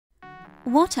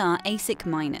What are ASIC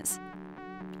miners?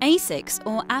 ASICs,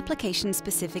 or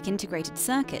application-specific integrated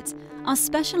circuits, are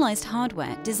specialized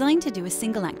hardware designed to do a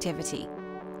single activity.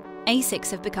 ASICs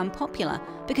have become popular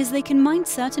because they can mine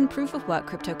certain proof-of-work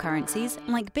cryptocurrencies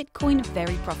like Bitcoin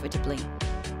very profitably.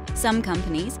 Some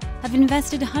companies have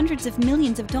invested hundreds of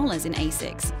millions of dollars in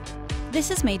ASICs. This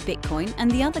has made Bitcoin and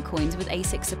the other coins with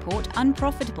ASIC support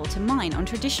unprofitable to mine on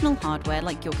traditional hardware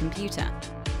like your computer.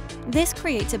 This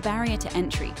creates a barrier to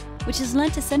entry, which has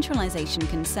led to centralization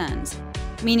concerns,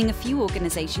 meaning a few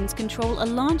organizations control a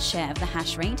large share of the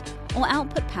hash rate or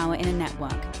output power in a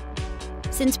network.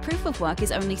 Since proof of work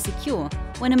is only secure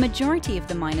when a majority of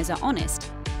the miners are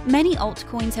honest, many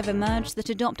altcoins have emerged that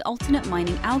adopt alternate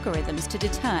mining algorithms to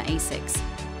deter ASICs.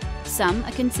 Some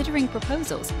are considering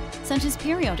proposals, such as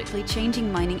periodically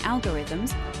changing mining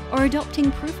algorithms or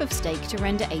adopting proof of stake to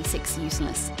render ASICs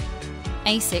useless.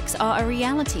 ASICs are a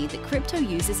reality that crypto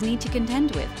users need to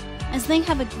contend with, as they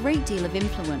have a great deal of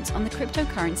influence on the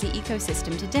cryptocurrency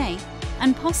ecosystem today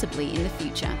and possibly in the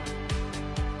future.